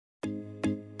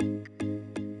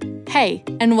Hey,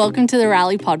 and welcome to the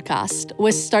Rally Podcast.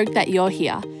 We're stoked that you're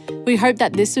here. We hope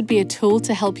that this would be a tool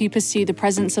to help you pursue the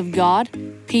presence of God,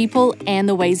 people, and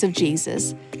the ways of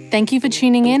Jesus. Thank you for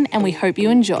tuning in, and we hope you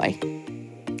enjoy.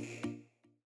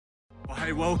 Well,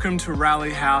 hey, welcome to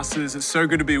Rally Houses. It's so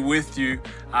good to be with you.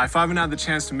 If I haven't had the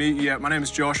chance to meet you yet, my name is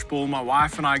Josh Bull. My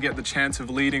wife and I get the chance of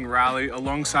leading Rally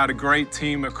alongside a great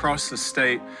team across the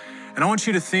state. And I want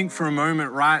you to think for a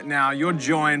moment right now, you're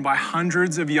joined by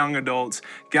hundreds of young adults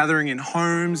gathering in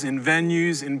homes, in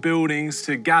venues, in buildings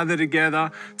to gather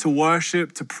together, to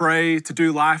worship, to pray, to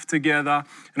do life together,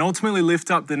 and ultimately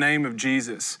lift up the name of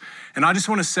Jesus. And I just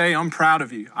want to say I'm proud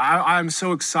of you. I'm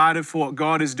so excited for what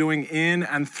God is doing in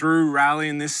and through Rally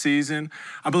in this season.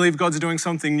 I believe God's doing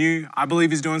something new. I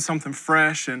believe He's doing something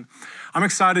fresh. And I'm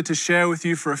excited to share with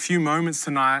you for a few moments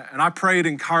tonight. And I pray it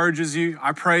encourages you.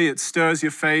 I pray it stirs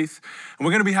your faith. And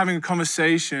we're going to be having a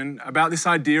conversation about this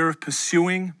idea of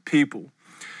pursuing people.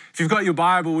 If you've got your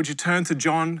Bible, would you turn to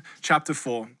John chapter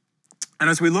 4? And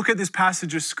as we look at this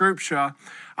passage of scripture,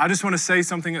 I just want to say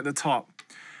something at the top.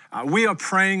 We are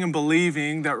praying and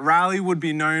believing that Rally would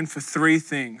be known for three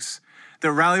things.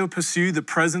 That Rally will pursue the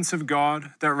presence of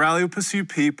God, that Rally will pursue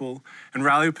people, and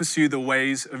Rally will pursue the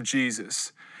ways of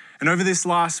Jesus. And over this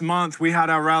last month, we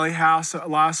had our Rally House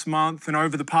last month, and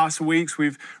over the past weeks,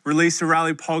 we've released a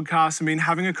Rally podcast and been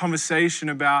having a conversation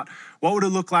about what would it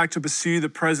look like to pursue the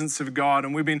presence of God.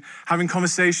 And we've been having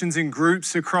conversations in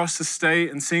groups across the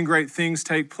state and seeing great things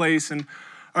take place. And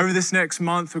over this next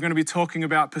month, we're going to be talking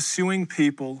about pursuing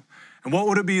people and what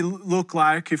would it look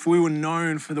like if we were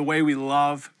known for the way we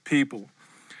love people.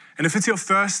 And if it's your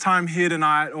first time here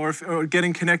tonight or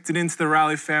getting connected into the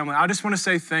Rally family, I just want to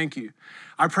say thank you.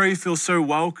 I pray you feel so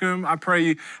welcome. I pray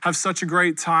you have such a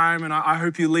great time, and I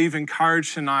hope you leave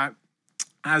encouraged tonight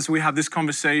as we have this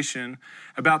conversation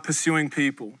about pursuing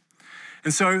people.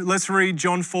 And so let's read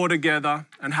John 4 together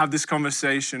and have this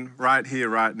conversation right here,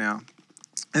 right now.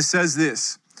 It says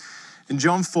this, in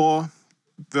John 4,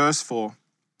 verse 4,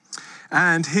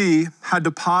 and he had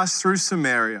to pass through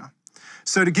Samaria.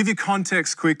 So to give you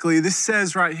context quickly, this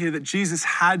says right here that Jesus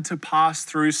had to pass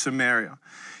through Samaria.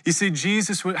 You see,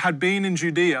 Jesus had been in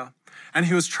Judea and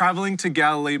he was traveling to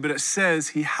Galilee, but it says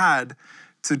he had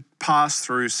to pass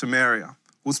through Samaria.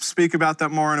 We'll speak about that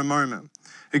more in a moment.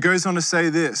 It goes on to say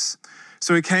this.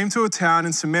 So he came to a town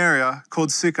in Samaria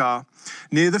called Sychar,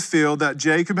 near the field that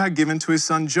Jacob had given to his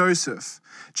son Joseph.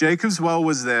 Jacob's well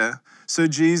was there. So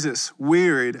Jesus,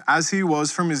 wearied as he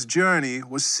was from his journey,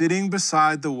 was sitting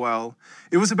beside the well.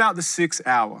 It was about the 6th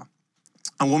hour.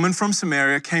 A woman from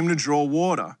Samaria came to draw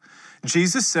water.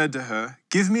 Jesus said to her,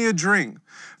 "Give me a drink,"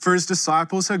 for his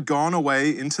disciples had gone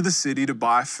away into the city to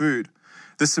buy food.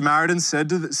 The Samaritan said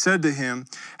to him,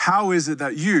 "How is it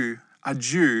that you, a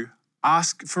Jew,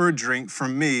 ask for a drink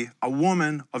from me, a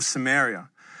woman of Samaria?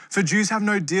 For Jews have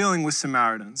no dealing with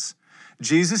Samaritans."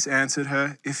 Jesus answered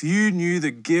her, "If you knew the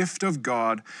gift of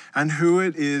God and who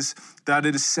it is that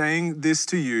it is saying this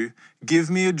to you,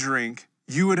 'Give me a drink,'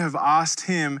 you would have asked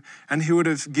him and he would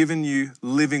have given you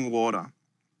living water."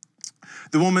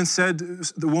 The woman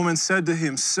said to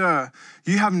him, "Sir,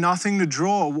 you have nothing to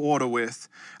draw water with,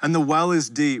 and the well is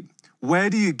deep. Where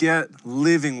do you get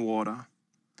living water?"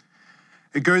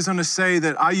 It goes on to say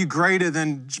that, "Are you greater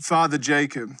than Father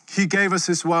Jacob? He gave us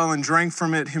this well and drank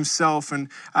from it himself, and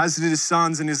as did his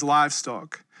sons and his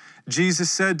livestock." Jesus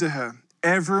said to her,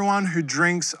 "Everyone who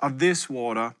drinks of this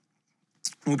water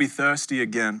will be thirsty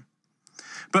again.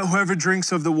 But whoever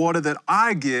drinks of the water that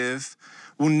I give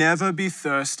will never be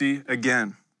thirsty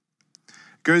again."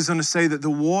 It goes on to say that the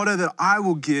water that I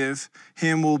will give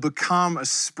him will become a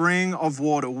spring of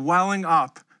water welling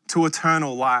up to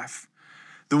eternal life.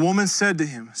 The woman said to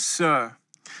him, "Sir,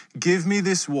 give me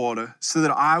this water so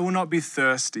that I will not be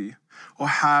thirsty or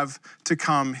have to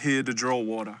come here to draw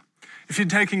water." If you're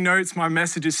taking notes, my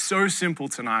message is so simple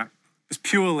tonight. It's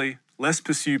purely, let's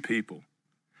pursue people.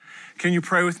 Can you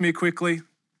pray with me quickly?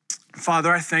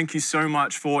 Father, I thank you so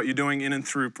much for what you're doing in and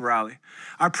through Rally.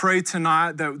 I pray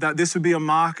tonight that this would be a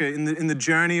marker in the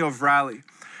journey of Rally,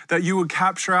 that you would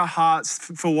capture our hearts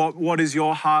for what is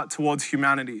your heart towards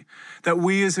humanity, that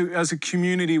we as a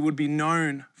community would be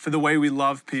known for the way we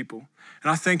love people.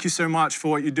 And I thank you so much for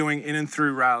what you're doing in and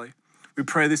through Rally. We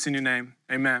pray this in your name.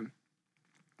 Amen.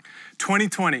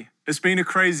 2020, it's been a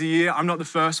crazy year. I'm not the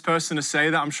first person to say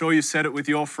that. I'm sure you said it with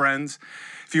your friends.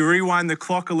 If you rewind the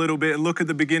clock a little bit and look at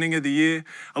the beginning of the year,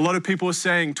 a lot of people are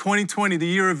saying 2020, the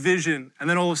year of vision, and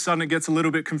then all of a sudden it gets a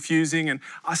little bit confusing. And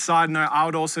a side note, I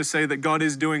would also say that God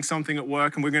is doing something at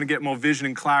work and we're going to get more vision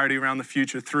and clarity around the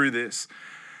future through this.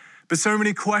 But so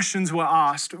many questions were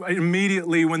asked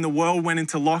immediately when the world went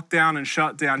into lockdown and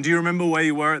shutdown. Do you remember where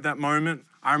you were at that moment?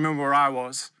 I remember where I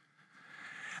was.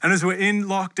 And as we're in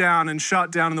lockdown and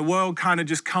shutdown and the world kind of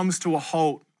just comes to a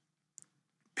halt,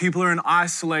 people are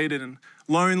isolated and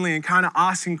lonely and kind of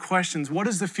asking questions. What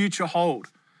does the future hold?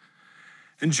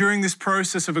 And during this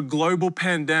process of a global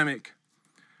pandemic,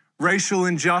 racial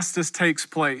injustice takes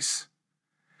place.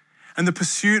 And the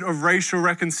pursuit of racial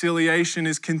reconciliation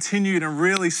is continued and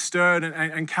really stirred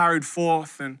and carried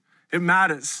forth, and it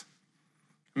matters.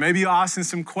 Maybe you're asking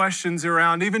some questions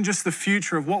around even just the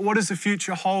future of what does the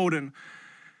future hold, and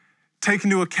take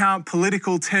into account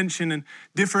political tension and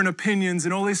different opinions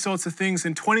and all these sorts of things.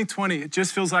 In 2020, it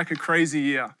just feels like a crazy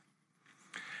year.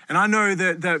 And I know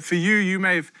that for you, you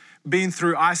may have been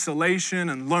through isolation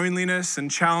and loneliness and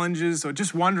challenges, or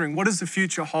just wondering, what does the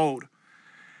future hold?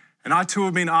 And I too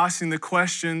have been asking the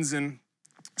questions. And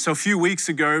so a few weeks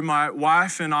ago, my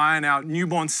wife and I and our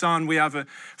newborn son, we have a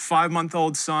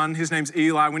 5-month-old son. His name's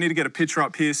Eli. We need to get a picture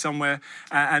up here somewhere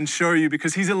and show you,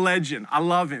 because he's a legend. I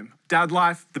love him. Dad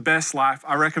life, the best life.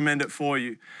 I recommend it for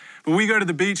you. But we go to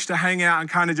the beach to hang out and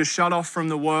kind of just shut off from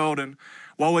the world. And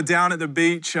while we're down at the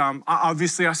beach,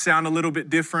 obviously I sound a little bit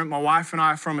different. My wife and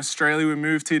I are from Australia. We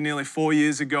moved here nearly 4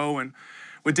 years ago, and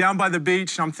we're down by the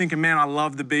beach, and I'm thinking, man, I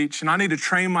love the beach, and I need to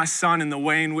train my son in the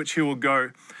way in which he will go.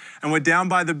 And we're down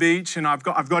by the beach, and I've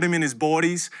got him in his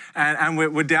boardies, and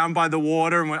we're down by the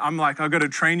water, and I'm like, I've got to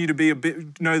train you to be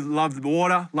love the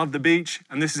water, love the beach,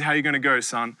 and this is how you're going to go,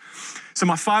 son. So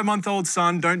my 5-month-old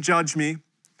son, don't judge me,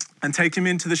 and take him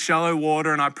into the shallow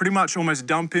water, and I pretty much almost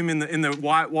dump him in the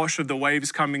whitewash of the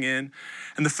waves coming in.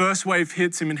 And the first wave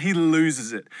hits him and he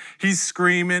loses it. He's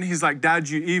screaming. He's like, Dad,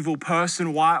 you evil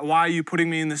person. Why are you putting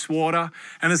me in this water?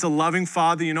 And as a loving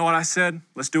father, you know what I said?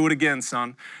 Let's do it again,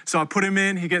 son. So I put him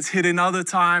in. He gets hit another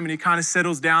time and he kind of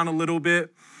settles down a little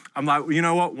bit. I'm like, you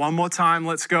know what? One more time.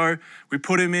 Let's go. We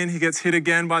put him in. He gets hit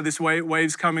again by this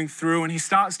waves coming through, and he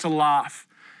starts to laugh.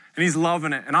 And he's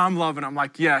loving it. And I'm loving it. I'm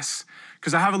like, yes.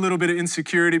 Because I have a little bit of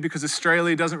insecurity because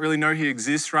Australia doesn't really know he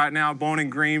exists right now. Born in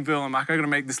Greenville, I'm like, I got to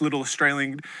make this little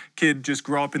Australian kid just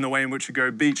grow up in the way in which you go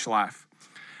beach life.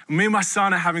 And me and my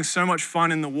son are having so much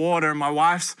fun in the water, and my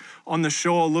wife's on the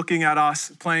shore looking at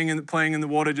us playing in the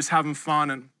water, just having fun.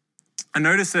 And I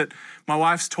noticed that my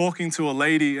wife's talking to a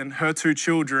lady and her 2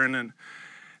 children, and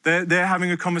they're having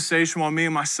a conversation while me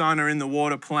and my son are in the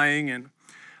water playing. And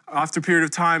after a period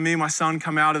of time, me and my son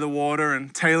come out of the water,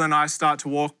 and Taylor and I start to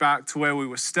walk back to where we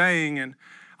were staying. And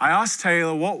I asked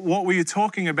Taylor, what were you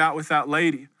talking about with that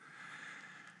lady?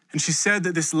 And she said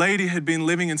that this lady had been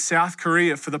living in South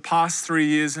Korea for the past 3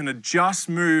 years and had just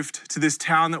moved to this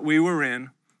town that we were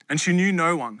in, and she knew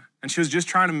no one, and she was just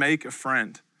trying to make a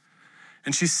friend.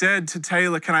 And she said to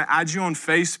Taylor, can I add you on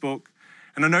Facebook?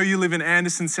 And I know you live in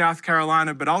Anderson, South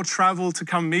Carolina, but I'll travel to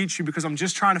come meet you because I'm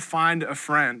just trying to find a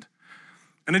friend.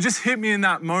 And it just hit me in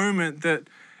that moment that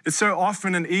it's so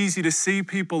often and easy to see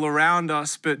people around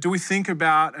us, but do we think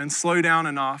about and slow down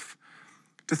enough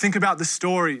to think about the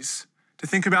stories, to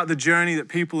think about the journey that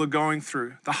people are going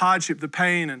through, the hardship, the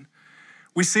pain? And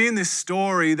we see in this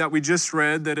story that we just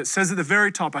read that it says at the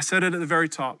very top, I said it at the very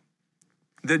top,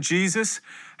 that Jesus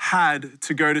had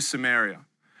to go to Samaria.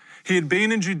 He had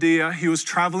been in Judea, he was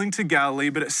traveling to Galilee,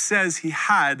 but it says he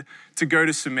had to go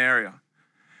to Samaria.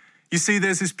 You see,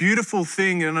 there's this beautiful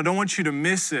thing, and I don't want you to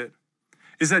miss it,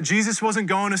 is that Jesus wasn't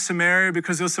going to Samaria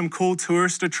because there was some cool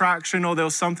tourist attraction or there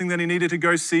was something that he needed to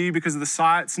go see because of the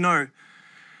sights. No,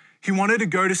 he wanted to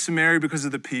go to Samaria because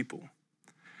of the people.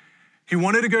 He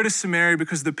wanted to go to Samaria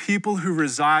because of the people who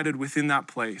resided within that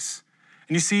place.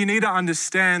 And you see, you need to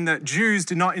understand that Jews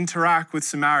did not interact with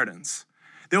Samaritans.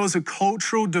 There was a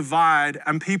cultural divide,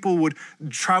 and people would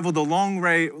travel the long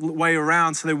way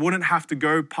around so they wouldn't have to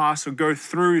go past or go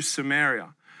through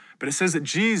Samaria. But it says that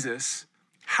Jesus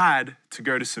had to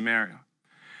go to Samaria.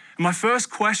 And my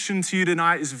first question to you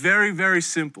tonight is very, very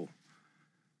simple.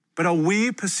 But are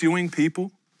we pursuing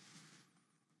people?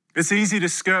 It's easy to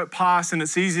skirt past, and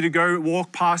it's easy to go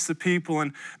walk past the people,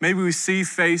 and maybe we see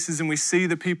faces and we see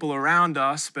the people around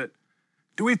us, but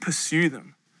do we pursue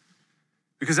them?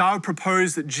 Because I would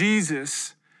propose that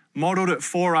Jesus modeled it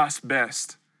for us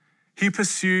best. He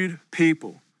pursued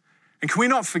people. And can we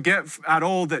not forget at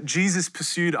all that Jesus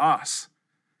pursued us?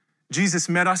 Jesus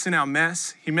met us in our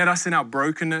mess. He met us in our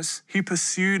brokenness. He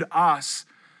pursued us.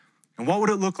 And what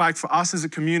would it look like for us as a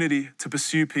community to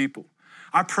pursue people?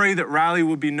 I pray that Rally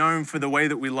will be known for the way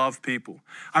that we love people.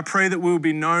 I pray that we will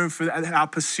be known for our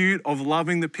pursuit of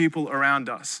loving the people around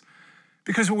us.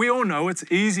 Because we all know it's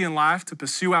easy in life to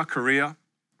pursue our career,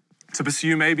 to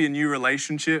pursue maybe a new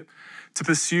relationship, to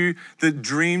pursue the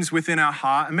dreams within our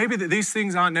heart. And maybe that these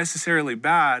things aren't necessarily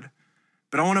bad,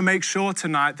 but I want to make sure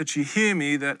tonight that you hear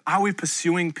me, that are we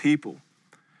pursuing people?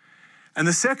 And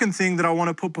the second thing that I want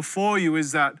to put before you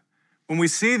is that when we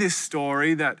see this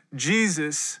story, that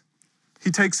Jesus,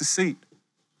 he takes a seat.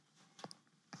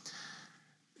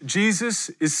 Jesus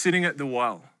is sitting at the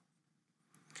well.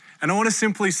 And I want to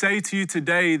simply say to you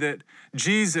today that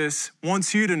Jesus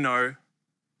wants you to know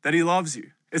that he loves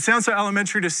you. It sounds so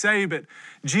elementary to say, but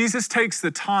Jesus takes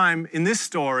the time in this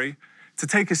story to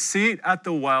take a seat at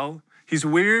the well. He's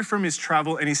weary from his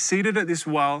travel and he's seated at this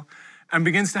well and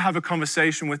begins to have a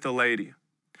conversation with the lady.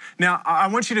 Now, I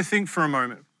want you to think for a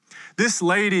moment. This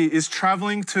lady is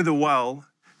traveling to the well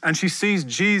and she sees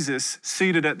Jesus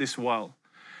seated at this well.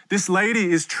 This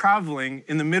lady is traveling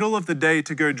in the middle of the day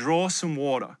to go draw some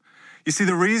water. You see,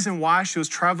 the reason why she was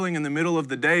traveling in the middle of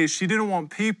the day is she didn't want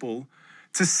people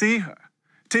to see her,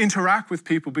 to interact with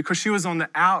people, because she was on the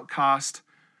outcast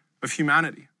of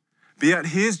humanity. But yet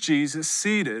here's Jesus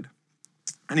seated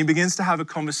and he begins to have a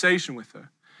conversation with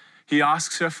her. He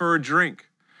asks her for a drink.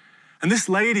 And this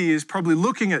lady is probably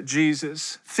looking at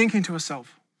Jesus, thinking to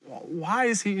herself, why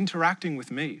is he interacting with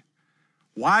me?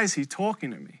 Why is he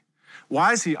talking to me?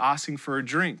 Why is he asking for a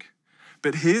drink?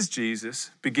 But here's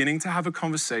Jesus beginning to have a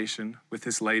conversation with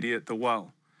this lady at the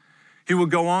well. He will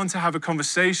go on to have a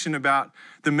conversation about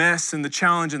the mess and the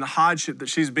challenge and the hardship that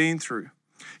she's been through.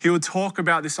 He will talk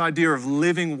about this idea of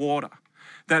living water,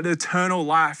 that eternal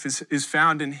life is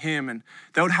found in him. And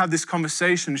they would have this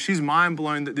conversation. She's mind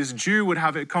blown that this Jew would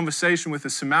have a conversation with a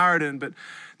Samaritan, but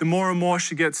the more and more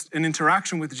she gets an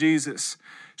interaction with Jesus,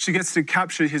 she gets to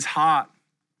capture his heart.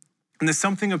 And there's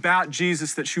something about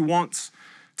Jesus that she wants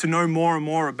to know more and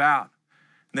more about.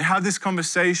 And they have this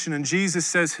conversation and Jesus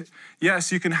says,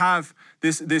 yes, you can have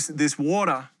this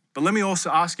water, but let me also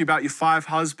ask you about your 5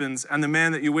 husbands and the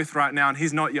man that you're with right now, and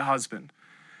he's not your husband.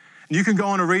 And you can go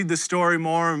on and read the story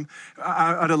more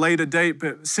at a later date,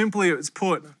 but simply it's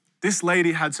put, this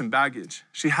lady had some baggage.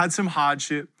 She had some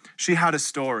hardship. She had a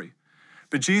story.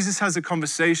 But Jesus has a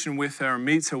conversation with her and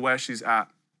meets her where she's at.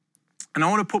 And I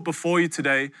want to put before you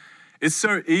today, it's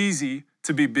so easy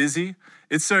to be busy.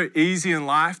 It's so easy in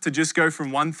life to just go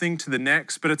from one thing to the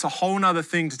next, but it's a whole nother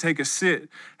thing to take a seat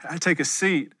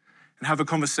and have a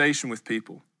conversation with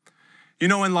people. You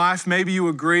know, in life, maybe you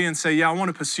agree and say, yeah, I want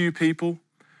to pursue people,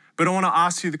 but I want to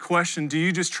ask you the question, do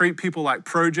you just treat people like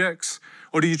projects,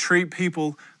 or do you treat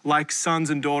people like sons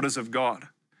and daughters of God?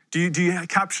 Do you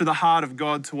capture the heart of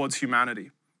God towards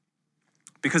humanity?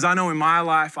 Because I know in my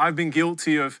life, I've been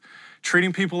guilty of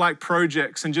treating people like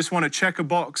projects and just want to check a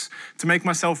box to make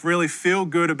myself really feel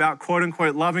good about quote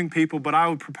unquote loving people. But I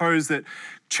would propose that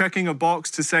checking a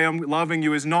box to say I'm loving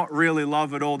you is not really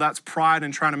love at all. That's pride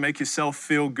and trying to make yourself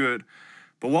feel good.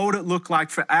 But what would it look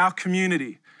like for our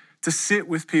community to sit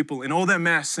with people in all their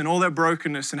mess and all their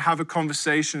brokenness and have a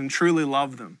conversation and truly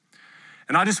love them?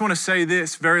 And I just want to say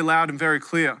this very loud and very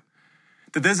clear,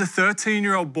 that there's a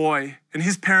 13-year-old boy and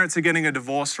his parents are getting a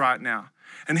divorce right now.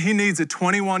 And he needs a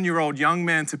 21-year-old young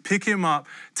man to pick him up,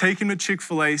 take him to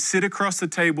Chick-fil-A, sit across the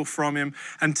table from him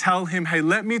and tell him, hey,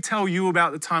 let me tell you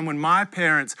about the time when my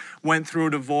parents went through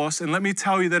a divorce, and let me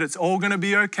tell you that it's all going to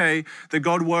be okay, that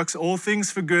God works all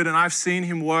things for good, and I've seen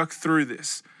him work through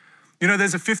this. You know,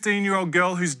 there's a 15-year-old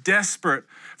girl who's desperate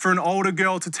for an older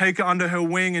girl to take her under her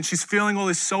wing, and she's feeling all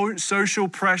this social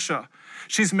pressure.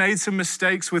 She's made some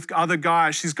mistakes with other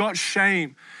guys. She's got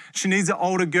shame. She needs an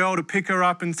older girl to pick her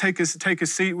up and take a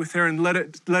seat with her and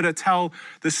let her tell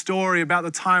the story about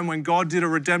the time when God did a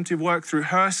redemptive work through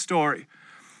her story.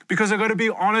 Because I've got to be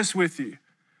honest with you.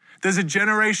 There's a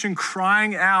generation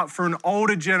crying out for an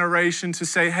older generation to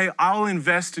say, hey, I'll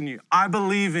invest in you. I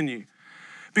believe in you.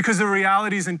 Because the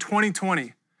reality is in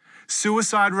 2020,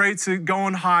 suicide rates are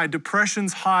going high,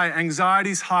 depression's high,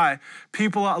 anxiety's high.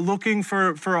 People are looking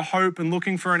for a hope and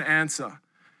looking for an answer.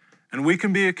 And we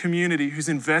can be a community who's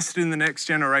invested in the next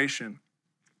generation.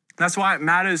 That's why it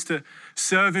matters to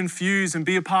serve Infuse and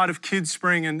be a part of Kids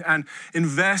Spring and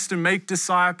invest and make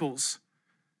disciples.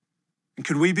 And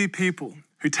could we be people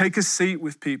who take a seat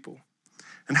with people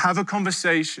and have a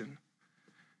conversation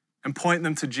and point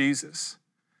them to Jesus?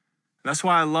 That's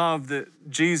why I love that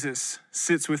Jesus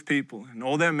sits with people in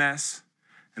all their mess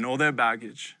and all their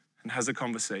baggage and has a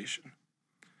conversation.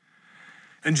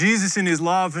 And Jesus in his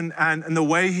love and the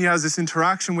way he has this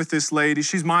interaction with this lady,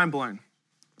 she's mind blown.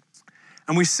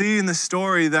 And we see in the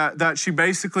story that she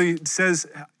basically says,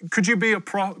 could you be a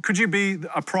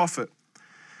prophet?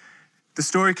 The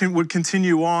story would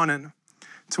continue on, and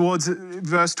towards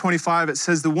verse 25, it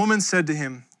says, the woman said to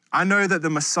him, I know that the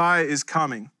Messiah is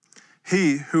coming,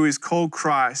 he who is called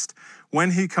Christ.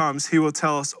 When he comes, he will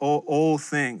tell us all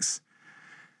things."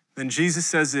 Then Jesus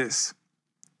says this.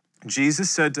 Jesus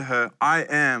said to her, "I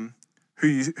am who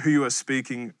you are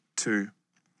speaking to.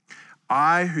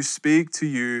 I who speak to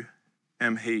you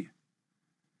am he."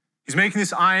 He's making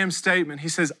this I am statement. He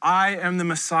says, "I am the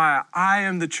Messiah. I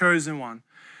am the chosen one."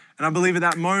 And I believe at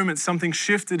that moment, something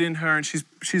shifted in her and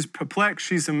she's perplexed,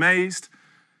 she's amazed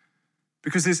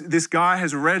because this guy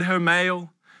has read her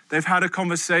mail. They've had a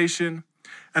conversation.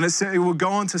 And it will go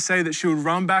on to say that she would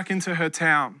run back into her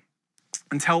town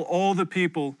and tell all the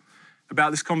people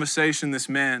about this conversation, this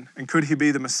man, and could he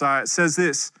be the Messiah? It says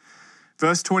this,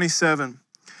 verse 27,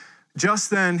 "Just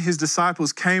then his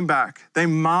disciples came back. They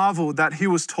marveled that he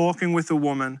was talking with a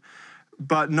woman,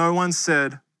 but no one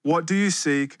said, 'What do you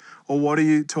seek?' or 'What are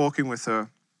you talking with her?'"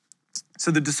 So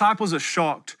the disciples are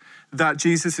shocked that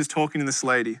Jesus is talking to this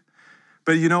lady.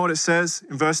 But you know what it says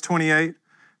in verse 28?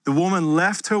 "The woman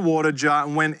left her water jar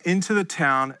and went into the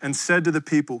town and said to the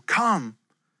people, 'Come,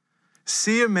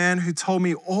 see a man who told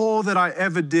me all that I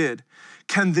ever did.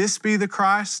 Can this be the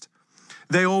Christ?'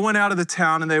 They all went out of the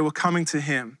town and they were coming to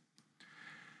him."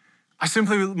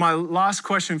 My last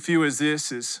question for you is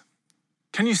this,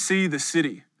 can you see the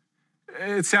city?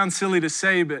 It sounds silly to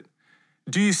say, but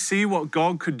do you see what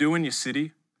God could do in your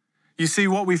city? You see,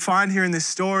 what we find here in this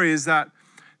story is that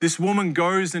this woman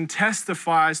goes and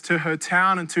testifies to her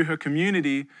town and to her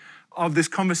community of this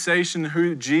conversation,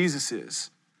 who Jesus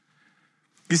is.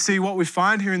 You see, what we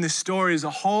find here in this story is a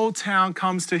whole town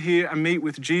comes to hear and meet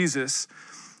with Jesus.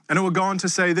 And it will go on to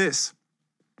say this,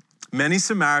 "Many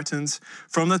Samaritans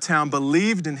from the town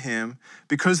believed in him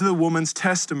because of the woman's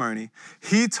testimony.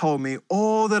 He told me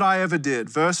all that I ever did."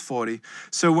 Verse 40,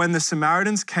 "So when the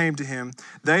Samaritans came to him,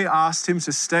 they asked him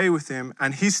to stay with them,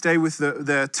 and he stayed with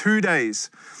there 2 days.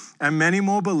 And many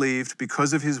more believed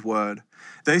because of his word.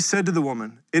 They said to the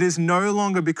woman, 'It is no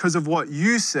longer because of what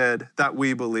you said that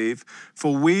we believe,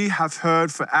 for we have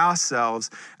heard for ourselves,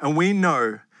 and we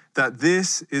know that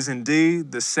this is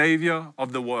indeed the Savior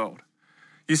of the world.'"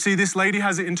 You see, this lady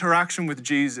has an interaction with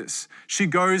Jesus. She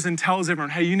goes and tells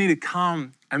everyone, "Hey, you need to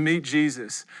come and meet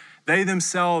Jesus." They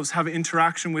themselves have an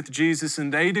interaction with Jesus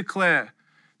and they declare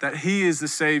that he is the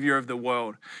Savior of the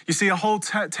world. You see, a whole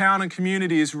town and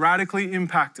community is radically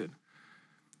impacted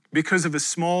because of a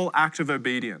small act of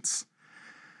obedience.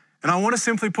 And I want to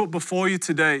simply put before you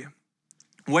today,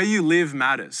 where you live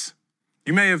matters.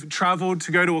 You may have traveled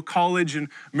to go to a college and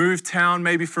move town,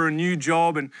 maybe for a new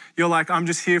job, and you're like, "I'm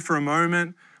just here for a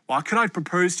moment." Well, could I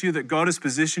propose to you that God has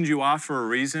positioned you for a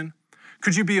reason?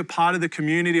 Could you be a part of the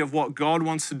community of what God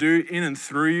wants to do in and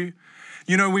through you?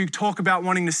 You know, we talk about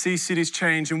wanting to see cities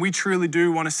change, and we truly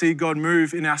do want to see God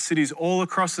move in our cities all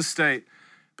across the state.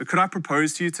 But could I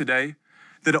propose to you today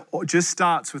that it just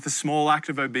starts with a small act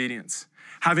of obedience,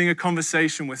 having a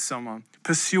conversation with someone,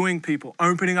 pursuing people,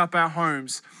 opening up our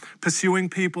homes, pursuing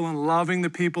people and loving the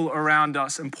people around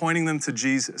us and pointing them to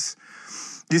Jesus.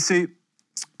 You see,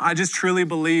 I just truly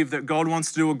believe that God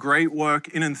wants to do a great work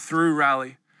in and through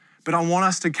Rally. But I want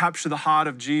us to capture the heart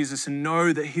of Jesus and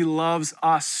know that he loves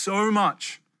us so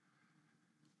much.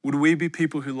 Would we be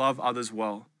people who love others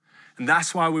well? And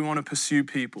that's why we want to pursue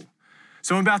people.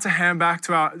 So I'm about to hand back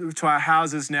to our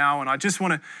houses now, and I just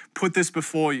want to put this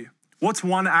before you. What's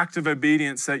one act of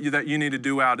obedience that you need to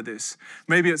do out of this?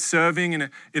 Maybe it's serving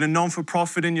in a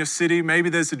non-for-profit in your city.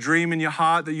 Maybe there's a dream in your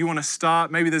heart that you want to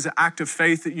start. Maybe there's an act of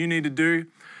faith that you need to do.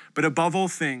 But above all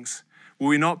things, will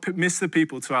we not miss the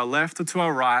people to our left or to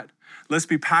our right? Let's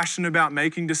be passionate about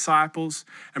making disciples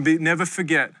and never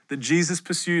forget that Jesus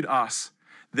pursued us.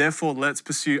 Therefore, let's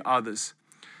pursue others.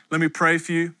 Let me pray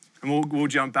for you, and we'll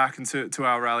jump back into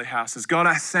our Rally houses. God,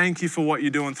 I thank you for what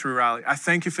you're doing through Rally. I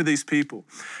thank you for these people.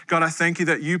 God, I thank you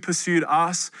that you pursued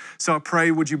us. So I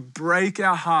pray, would you break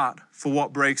our heart for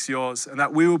what breaks yours, and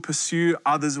that we will pursue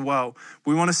others well.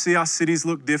 We want to see our cities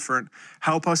look different.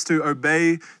 Help us to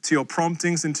obey to your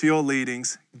promptings and to your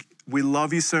leadings. We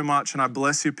love you so much, and I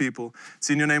bless your people. It's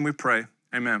in your name we pray.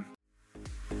 Amen.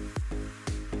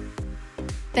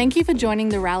 Thank you for joining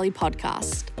the Rally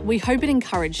podcast. We hope it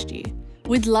encouraged you.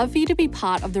 We'd love for you to be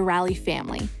part of the Rally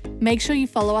family. Make sure you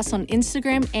follow us on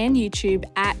Instagram and YouTube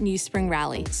 @New Spring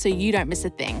Rally so you don't miss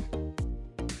a thing.